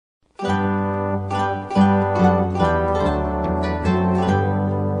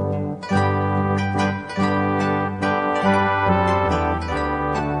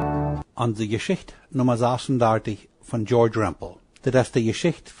Onse Jeschicht Nummer 36 von George Rempel. Dat is de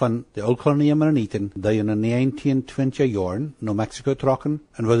Geschichte van de Oldkolonie Mennoniten die in de 1920 jaren naar Mexico trokken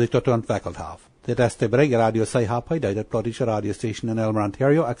en waar zich tot ontwikkeld heeft. Dit is de brede radio Saihapai, die het Plotische radiostation in Elmer,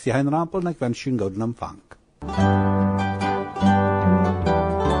 Ontario. Ik zie Hein Rampel en ik wens je een goede ontvang.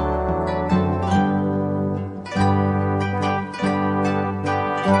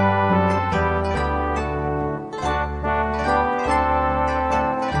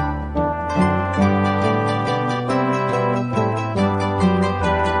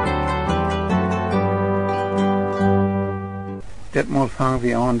 Ditmaal vangen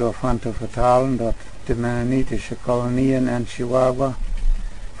we aan daarvan te vertalen dat de Mennonitische koloniën in Chihuahua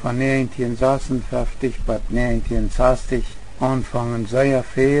van 1956 tot 1960 aanvangen zeer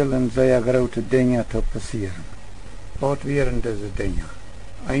veel en zeer grote dingen te passeren. Wat waren deze dingen?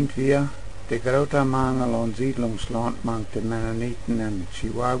 Eindweer, de grote mangel aan siedlungsland maakt de Mennoniten in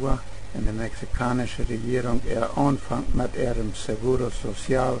Chihuahua en de Mexicanische regering aanvangt met ihrem Seguro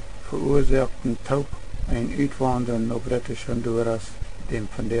Social veroorzaakten Taub een uitwandering naar Britisch Honduras, dem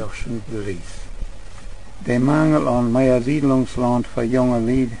vandaagschen bewijs. De mangel aan meer siedlungsland voor jonge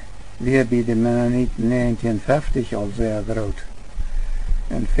lieden weer bij de Mennonieten 1950 al zeer groot.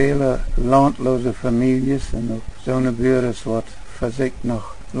 En vele landloze families en ook zo'n burgers wat voor zich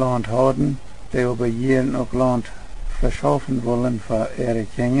nog land houden, die over jaren ook land verschaffen willen voor ihre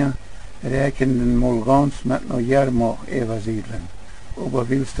kinderen, rekenen mal ganz met nog jaren übersiedeln. Aber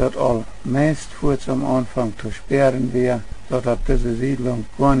willst dat al meest voorts am Anfang zu sperren wäre, dat diese Siedlung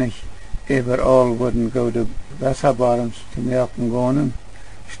gar nicht überall wurden gute Wasserbarms zu merken wohnen,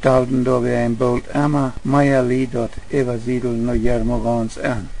 stalten da wir ein Boot immer mehr Lied dort übersiedeln noch Jermogans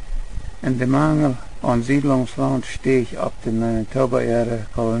an. In dem Mangel an Siedlungsland stehe ich ab den Manitoba ihre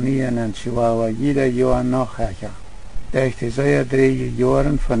Kolonien in Chihuahua jeder Jahr nachher. Durch die sehr drei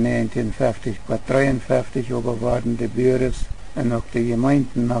Jahren von 1950 bis 1953 aber waren die Bürgers en ook de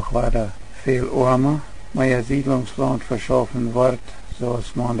gemeenten nog waren veel armer, maar siedlungsland verschaffen wordt,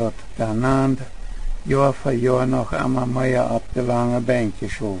 zoals man dat dan naamd, jaar voor jaar nog immer meer op de lange been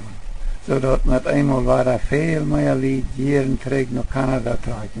geschoven. Zodat met eenmaal waren veel meer lied jaren terug naar Canada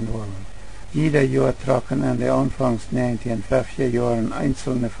trekken willen. Jeder jaar trokken in de aanvangs 1950 jaren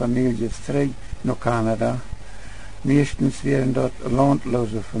einzelne families terug naar Canada. Meestens waren dat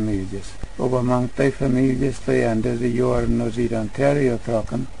landloze families. Aber manche families die in deze jaren naar Zuid-Ontario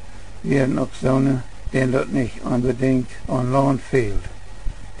trokken, waren ook zonen die dat niet unbedingt aan land fehlt.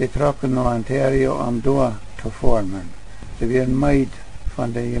 Die trokken naar Ontario om door te vormen. Ze waren meid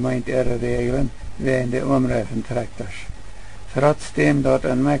van de gemeente ihre regelen, wie de omrijventrekters. Trotzdem dat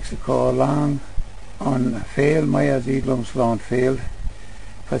in Mexico lang aan veel meer siedlungsland fehlt,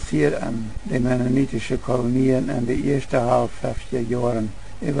 passiert an den mennonitischen Kolonien in den ersten halb 50 Jahren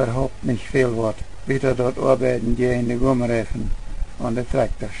überhaupt nicht viel wird. Wieder dort arbeiten die in den Gummereifen und den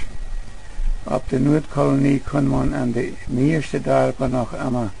Traktors. Auf der Nordkolonie kann man an den meisten Tagen noch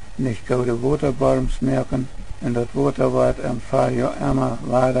immer nicht gute Waterbarms merken und das Water wird im Fahrjahr immer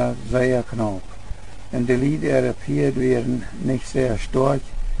weiter sehr knapp. Und die Lieder Europäer werden nicht sehr stark,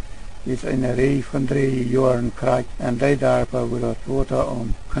 is eine Reihe von 3 Jahren kriegt und die Darpa, wo das Water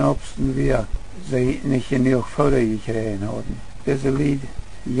am knappsten wir sie nicht genug Futter gekriegt haben. Diese Lied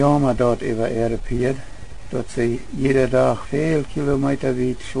jammern dort über Europäer, dass sie jeden Tag viel Kilometer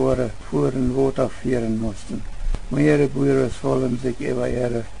weit schwere Fuhren Water führen mussten. Mehrere Bürger wollen sich über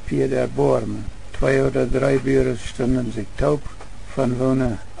Europäer erbarmen. 2 oder 3 Bürger stunden sich taub, von wo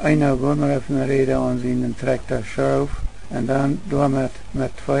einer Wunderreifenräder an seinen Traktor scharf, en dan door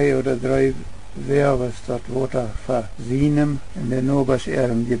met 2 oder 3 wervers dat water voorzien en de nobers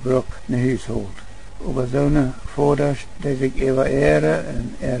gebruik naar huis holt. Aber zo'n vaders die zich evalueren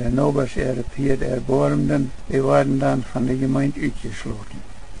en nobers pied erbarmden, die worden dan van de gemeente uitgesloten.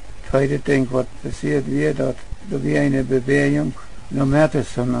 Tweede ding wat passiert weer dat er weer een beweging naar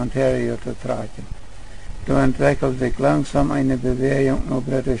Madison, Ontario te trekken. Da entwickelt sich langsam eine Bewegung nach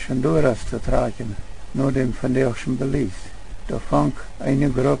Britisch Honduras zu tragen, nach dem vandaagschen Belize. Da fängt eine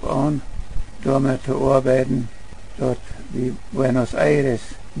Gruppe an, damit zu arbeiten, dort wie Buenos Aires,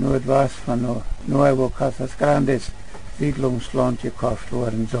 nordwest von Nuevo Casas Grandes, Siedlungsland gekauft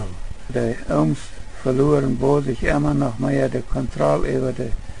worden soll. Die Jungs verloren wo sich immer noch mehr die Kontrolle über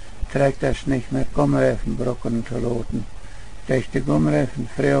die Traktors nicht mit Gummereifenbrücken zu lassen. Durch die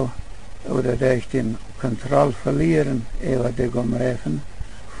Gummereifenfrau oder durch den Kontrolle verlieren über die Gummereifen,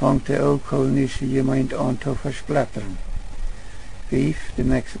 fängt die Oldkolonische Gemeinde an zu versplattern. 5. Die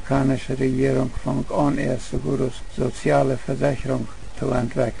mexikanische Regierung fängt an, erst soziale Versicherung zu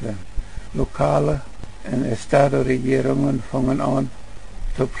entwickeln. Lokale und Estado-Regierungen fangen an,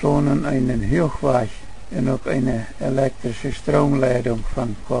 zu planen einen Hochweg und auch eine elektrische Stromleitung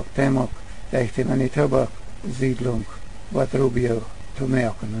von Cuauhtémoc Richtung Manitoba-Siedlung, Bad Rubio zu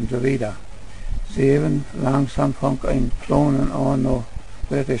merken und so weiter. 7. Langsam fängt ein Planen an, nach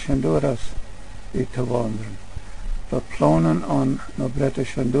British Honduras zu wandern. Das Planen an, nach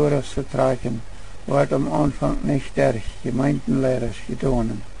British Honduras zu tragen, wird am Anfang nicht durch Gemeindenleiter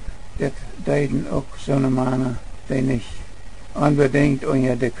getan. Das deuten auch so eine Männer, die nicht unbedingt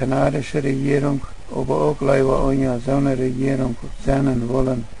unter die kanadische Regierung, aber auch leider unter so eine Regierung sein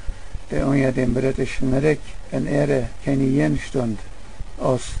wollen, die unter dem britischen Reich in ihre keine stund,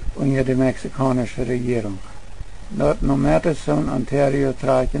 als unter die mexikanische Regierung. Dort noch Madison, Ontario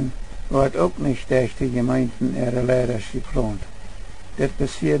tragen, wird auch nicht durch die Gemeinden ihre Leiter geplant. Das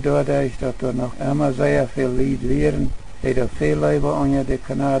passiert dadurch, dass da noch immer sehr viel Leute wären, die da viel lieber unter die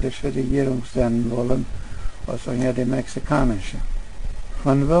kanadische Regierung sein wollen, als unter die mexikanische.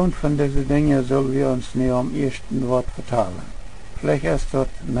 Von welchen von diesen Dingen sollen wir uns nicht am ersten Wort vertalen? Vielleicht ist das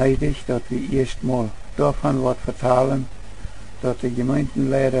neidig, dass wir erstmal davon Wort vertalen, dass die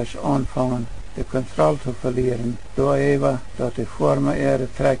Gemeindenleiter anfangen, die Kontrolle zu verlieren, da eben, dass die Formen ihre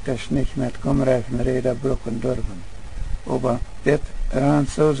Traktor nicht mit Kumreifenräder brücken dürfen. Aber das ran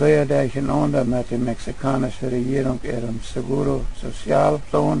so sehr durcheinander mit der mexikanischen Regierung ihrem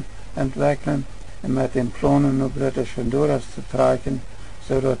Seguro-Sozialplan entwickeln und mit den Planen nach British Honduras zu tragen,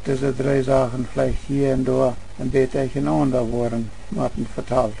 sodass diese drei Sachen vielleicht hier und da ein bisschen durcheinander wurden, müssen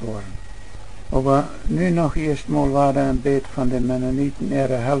verteilt wurden. Aber nun noch erstmal war da ein bisschen von den Mennoniten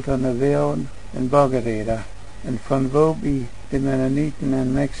ihre Helterne Wehren in Baggereder und von wo die Mennoniten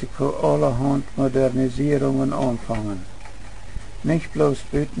in Mexiko allerhand Modernisierungen anfangen. Nicht bloß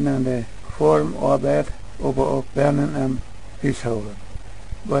bieten an der Formarbeit, aber auch Bernen am Haushalten.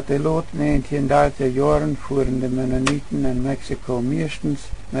 Was die Lot 1930er Jahren fuhren die Mennoniten in Mexiko meistens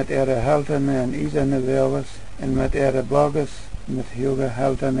mit ihren Helterne und eiserne Werwes und mit ihren Baggers mit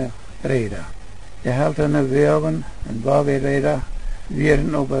hochgehaltenen Räder. Die Helterne Werwen und Baggerräder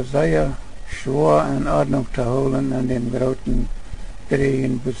wären aber sehr schwer in Ordnung zu holen an den großen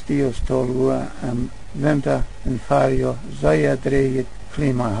Drehen bis Diostal, wo im Winter in Fario sehr dreht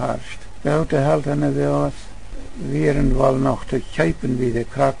Klima herrscht. Große Helterne Werwes wären wohl noch zu kaufen wie die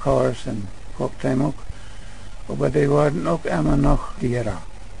Krakauers in Cuauhtémoc, aber die wurden auch immer noch teurer.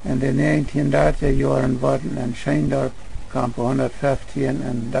 In den 1930er Jahren wurden in Scheindorf, Campo 115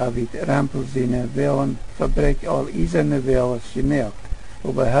 in David Rempel seine Wehrfabrik all eiserne Wehrers gemerkt,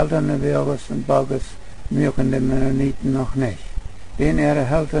 aber helterne Wehrers und Baggers mögen die Mennoniten noch nicht. Denn ihre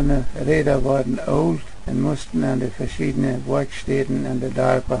helterne Räder wurden alt und mussten an den verschiedenen Werkstätten in der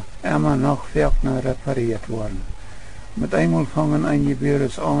Dorpen immer noch ferner repariert werden. Mit einmal fangen einige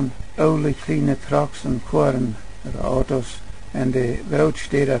an, alte kleine Trucks und Karren oder Autos in die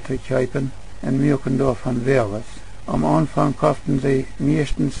Werkstätten zu kaufen und mögen davon Wehrers. Am Anfang kauften sie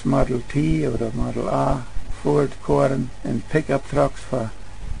meistens Model T oder Model A Ford-Karren und Pickup-Trucks für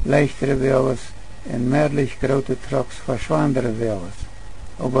leichtere Wehrers und mehrlich große Trucks für schwere Wehrers.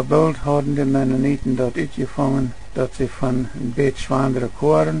 Aber bald hatten die Mennoniten dort uitgefangen, dass sie von ein bisschen schwere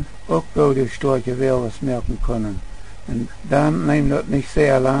Karren auch gute starke Wehrers merken können. Und dann nimmt das nicht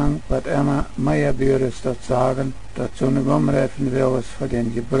sehr lang, was immer mehr Bürger dort sagen, dass so eine Gummreifen-Wehrers für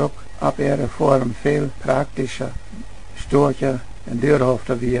den Gebrauch ab ihrer Form viel praktischer, stärker und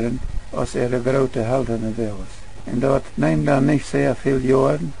dauerhafter wären als ihre große haltende Wehrers. Und dort nimmt dann nicht sehr viel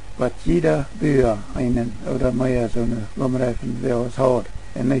Jahren, was jeder Bürger einen oder mehr so eine Gummreifen-Wehrers hat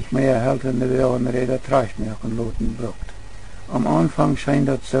und nicht mehr haltende Wehrräder Tragmerken loten braucht. Am Anfang scheint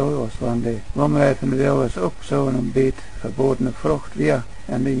das so, als wenn die Gummreifen-Wehrers auch so ein bisschen verbotene Frucht wäre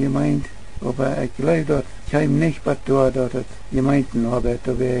in der Gemeinde, aber ich glaube, das kam nicht bei durch, dass es Gemeindenarbeit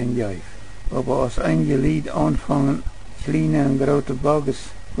da wäre in Jäif. Aber als einige Leute anfangen, kleine und große Baggers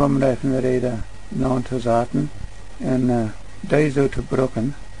Gummreifenräder nachzusetzen und die so zu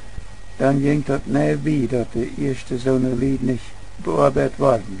brücken, dann ging das nebenbei, dass die erste so eine Lied nicht bearbeitet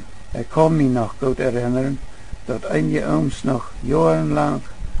worden. Ich kann mich noch gut erinnern, dass einige uns noch jahrelang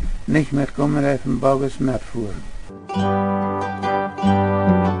nicht mit Gummreifenbaggers mitfuhren.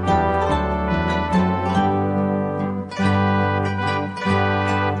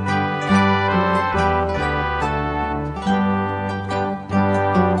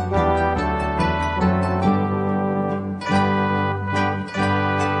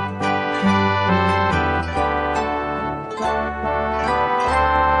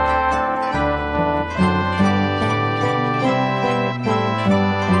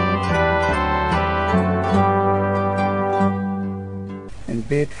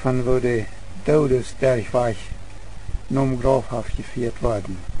 Von wo die Todesdurchweg nun Grafhaft geführt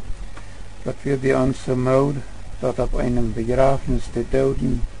worden. Das wird bei uns so Mode, dass auf einem Begräbnis der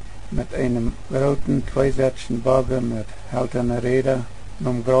Toten mit einem großen zweisätzigen Bagger mit halterner Räder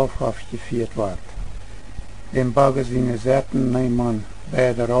nun Grafhaft geführt wird. Den Bagger seine Seiten nimmt man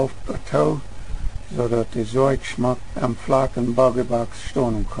beide auf Tau, sodass der Zeugschmack am flachen Baggerback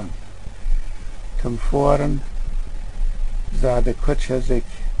stehen kann. Zum Fahren sah der Kutscher sich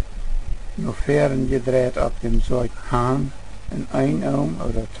noch Fähren gedreht auf dem Zeughahn, in ein Arm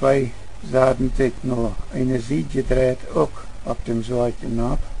oder zwei sahen sich noch eine Seite gedreht auch auf dem Zeug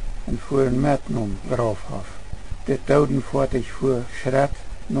ab und fuhren mit zum Grafhof. Der Totenvortig fuhr Schritt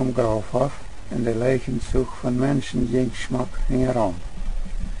zum Grafhof und der Leichenzug von Menschen ging Schmack herum.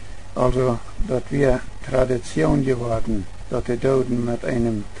 Also, das wäre Tradition geworden, dass die Toten mit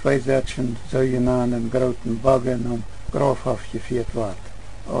einem zweisätzigen, sogenannten großen Bagger zum Grafhof geführt wird.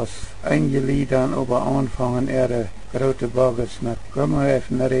 Als einige dann aber anfangen, ihre große Baggers mit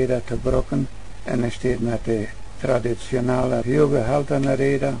Gummireifenräder zu brücken, und es steht mit der traditionellen, höhergehaltenen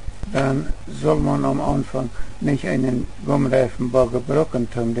Räder, dann soll man am Anfang nicht einen Gummireifenbagger brücken,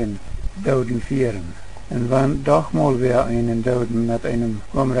 um den Toten führen. Und wenn doch mal wer einen Toten mit einem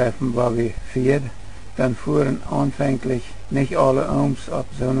Gummireifenbagger führt, dann fuhren anfänglich nicht alle Arms auf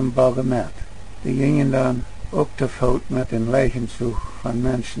so einem Bagger mit. Die gingen dann auf der Fuß mit dem Leichenzug von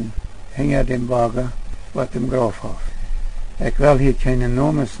Menschen hinter dem Bagger bei dem Grafhof. Ich will hier keine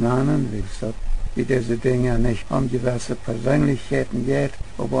Namen nennen, wie gesagt, wie diese Dinge nicht um gewisse Persönlichkeiten geht,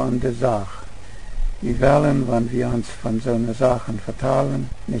 aber um die Sache. Wir wollen, wenn wir uns von so einer Sachen vertalen,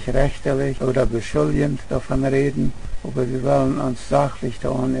 nicht rechtlich oder beschuldigend davon reden, aber wir wollen uns sachlich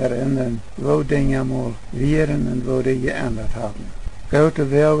daran erinnern, wo Dinge mal wären und wo die geändert haben.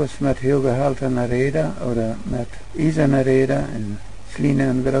 Große Wagens mit hochgehaltener Räder oder mit eiserner Räder und kleine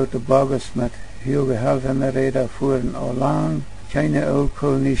und große Baggers mit hochgehaltener Räder fuhren allein keine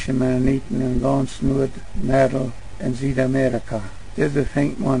oldkolnische Mennoniten in ganz Nord-, Mittel- und Südamerika. Diese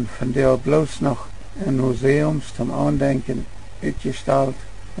fängt man von der bloß noch in Museums zum Andenken ausgestellt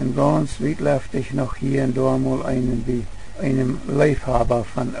und ganz weitläufig noch hier und da mal einen wie einem Liebhaber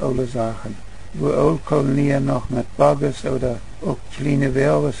von alle Sachen. Wo Oldkolonien noch mit Baggers oder auch kleine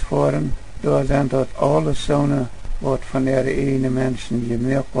Wagens fahren, da sind dort alle Sonnen, was von ihren eigenen Menschen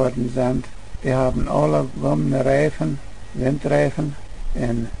gemerkt worden sind. Die haben alle gommene Reifen, Windreifen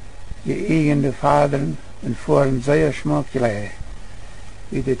und geeigne Fadern und fahren sehr schmacklich.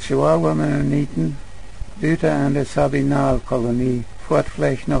 Wie die Chihuahua-Mennoniten, Büter an der Sabinalkolonie, fährt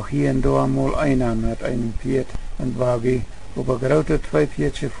vielleicht noch hier und da mal einer mit einem Pferd und Buggy, aber große zwei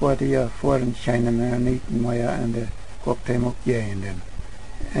Pferdchen vor dir fahren keine Mennoniten mehr an der Cocktailmokgehenden.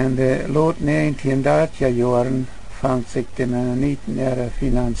 In den Lot 1930er Jahren fängt sich die Mennoniten ihre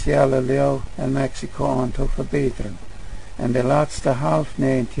finanzielle Lage in Mexiko an zu verbessern. In den letzten halb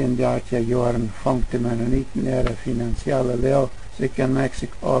 1930er Jahren fängt die Mennoniten ihre finanzielle Lage sich in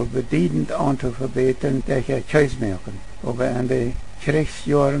Mexiko all bedeutend an zu verbessern durch ihr Käsemerken. Aber in den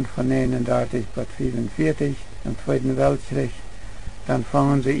Kriegsjahren von 1939 bis 1945, im Zweiten Weltkrieg, dann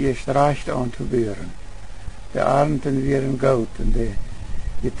fangen sie erst recht an zu bühren. Die Ernten werden gut und die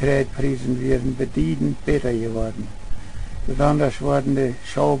Getreidepreise werden bedeutend besser geworden. Besonders wurden die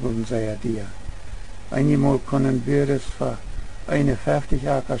Schaubeln sehr teuer. Einmal können Bürgers für eine 50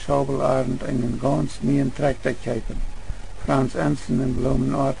 Acker Schaubelarend einen ganz neuen Traktor kaufen. Franz Ensen in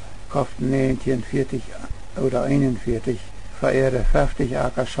Blumenort kaufte 1940 oder 1941 für ihre 50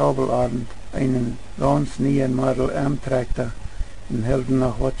 Acker Schaubelarend einen ganz neuen Model M-Traktor und hielten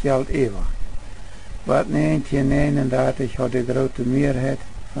noch was Geld über. Seit 1939 hat die große Mehrheit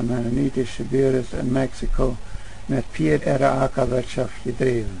von mennonitischen Bürgern in Mexiko mit Pferd ihre Ackerwirtschaft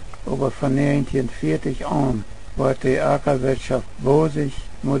getrieben. Aber von 1940 an wird die Ackerwirtschaft bosig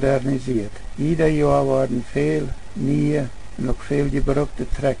modernisiert. Jeder Jahr werden viel neue und auch viel gebrauchte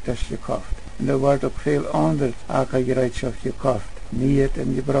Traktoren gekauft. Und da wird auch viel andere Ackergerätschaft gekauft, neues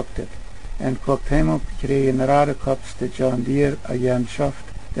und gebrauchtes. Und guckt heimop kriegen Radekops die John Deere Agenschaft.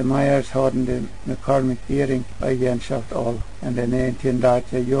 Die Meyers hatten die McCormick Deering Agenschaft all in den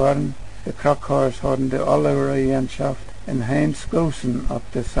 1930er Jahren. Die Krockhors hatten die Oliver Agenschaft. Und Heinz Goosen auf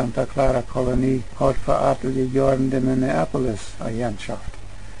der Santa Clara Kolonie hat vor etliche Jahren die Minneapolis Agenschaft.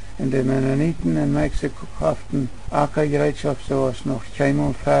 Und die Mennoniten in Mexiko kauften Ackergerätschaft sowas noch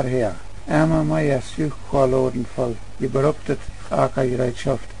keinmal vorher. Immer mehr Suchqualoden voll gebrauchte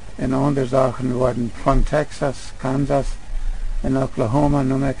Ackergerätschaft und andere Sachen wurden von Texas, Kansas und Oklahoma,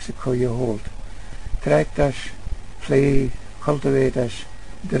 New Mexico geholt. Tractors, Pflege, Cultivators,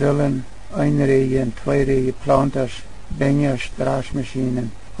 Drillen, Einregen, Zweiregen, Planters, Bängers,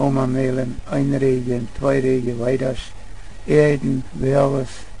 Draschmaschinen, Hummermehlen, Einregen, Zweiregen, Weiders Eden, werves,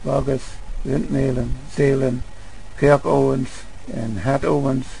 wagges, windmelen, zeelen, kerkovens en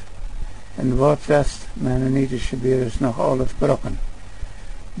herdovens en wat rest Mennonitische is nog alles brokken.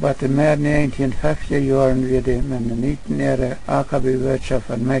 Wat in meer 1950 jaren weer de Mennoniten ihre Ackerbauwirtschaft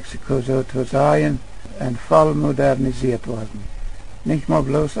in Mexiko so zu sagen en voll modernisiert worden. Nicht mal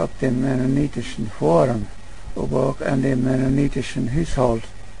bloß auf dem mennonitischen Forum, aber auch an dem mennonitischen Haushalt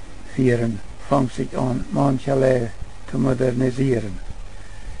führen, fängt sich an, mancherlei zu modernisieren.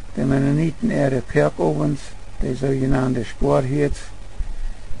 Die Mennoniten ihre Kerkovens, die sogenannte Sporhits,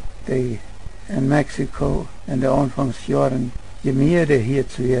 die in Mexiko in den Anfangsjahren Gemälde hier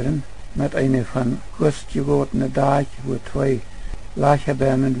zu werden, mit einer von Guss gegotenen Dach, wo 2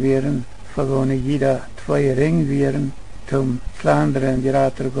 Lacherbänden wären, vergone jeder 2 Ringe wären, zum kleineren,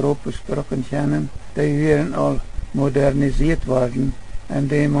 grater Gruppen sprochen können, die wären all modernisiert worden,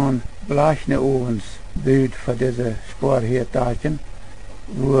 indem man blechne Ovens baut für diese Sporherddachen,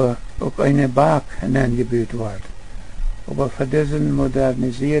 wo auch eine Bak hineingebaut wird. Aber für diesen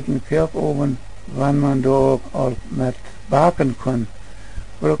modernisierten Kerkoven, wenn man da auch all mit baken kann,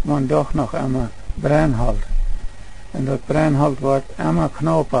 braucht man doch noch einmal Brennholz. Und das Brennholz wird immer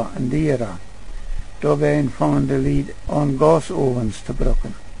knapper und teurer. Dabei fangen die Leute an Gasovens zu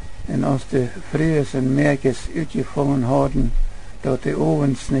brauchen. Und als die frühesten Märkes ausgefangen hatten, dass die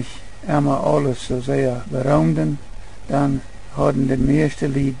Ovens nicht immer alles so sehr beraumten, dann hatten die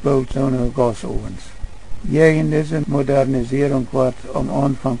meisten Leute bald so eine Gasovens. Gegen diese Modernisierung wird am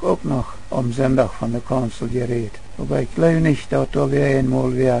Anfang auch noch am Sonntag von der Kanzel geredet. Aber ich glaube nicht, dass da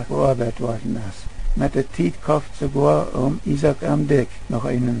einmal wieder bearbeitet worden ist. Mit der Zeit kauft sogar Isaac am Deck noch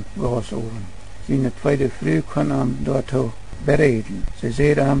einen Gasofen. Seine zweite Früh kann dort bereden. Sie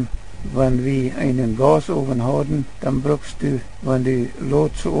sehen, wenn wir einen Gasofen haben, dann brauchst du, wenn du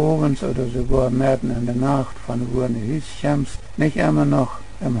Lotse ovens oder sogar mitten in der Nacht von wo ein Haus kommst, nicht immer noch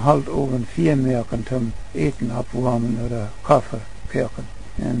im Haltofen 4 merken zum Eten abwarmen oder Kaffee kochen.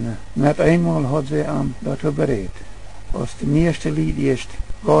 Und mit einmal hat sie dazu bereit. Als die meisten Leute erst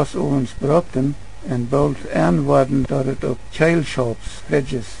Gasovens brauchten und bald worden, dass es auch Keilshops,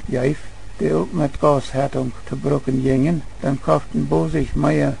 Fridges gab, die auch mit Gashärtung zu brauchen gingen, dann kauften sich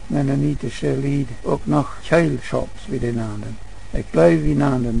mehr mennonitische Leute auch noch Keilshops, wie die nannten. Ich glaube, wir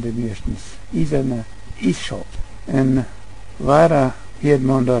nannten die meistens eiserne Eisshops. Und weiter hat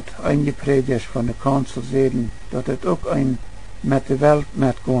man dort eingepredigt von der Kanzel sehen, dass es auch ein mit der Welt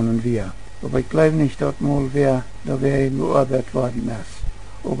mitgehen wird. Aber ich glaube nicht, dass mal wer da bearbeitet worden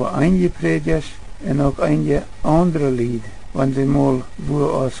ist. Aber eingepredigt und auch einige andere Lied, wenn sie mal wo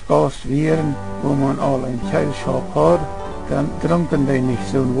als Gast wären, wo man all ein Keilschop hat, dann trinken die nicht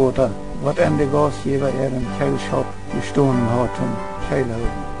so ein Wasser, was an der Gastgeber ihren Keilschop gestohlen hat zum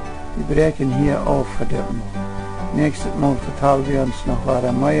Keilhalten. Wir brechen hier auf für das Mal. Nächstes Mal vertellen wir uns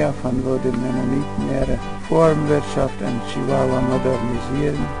noch mehr von wo die Mennoniten ihre Formwirtschaft in Chihuahua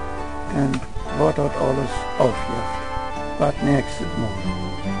modernisieren und was dort alles aufläuft. Bis nächstes Mal.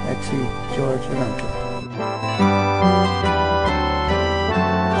 Ich bin George Rentel.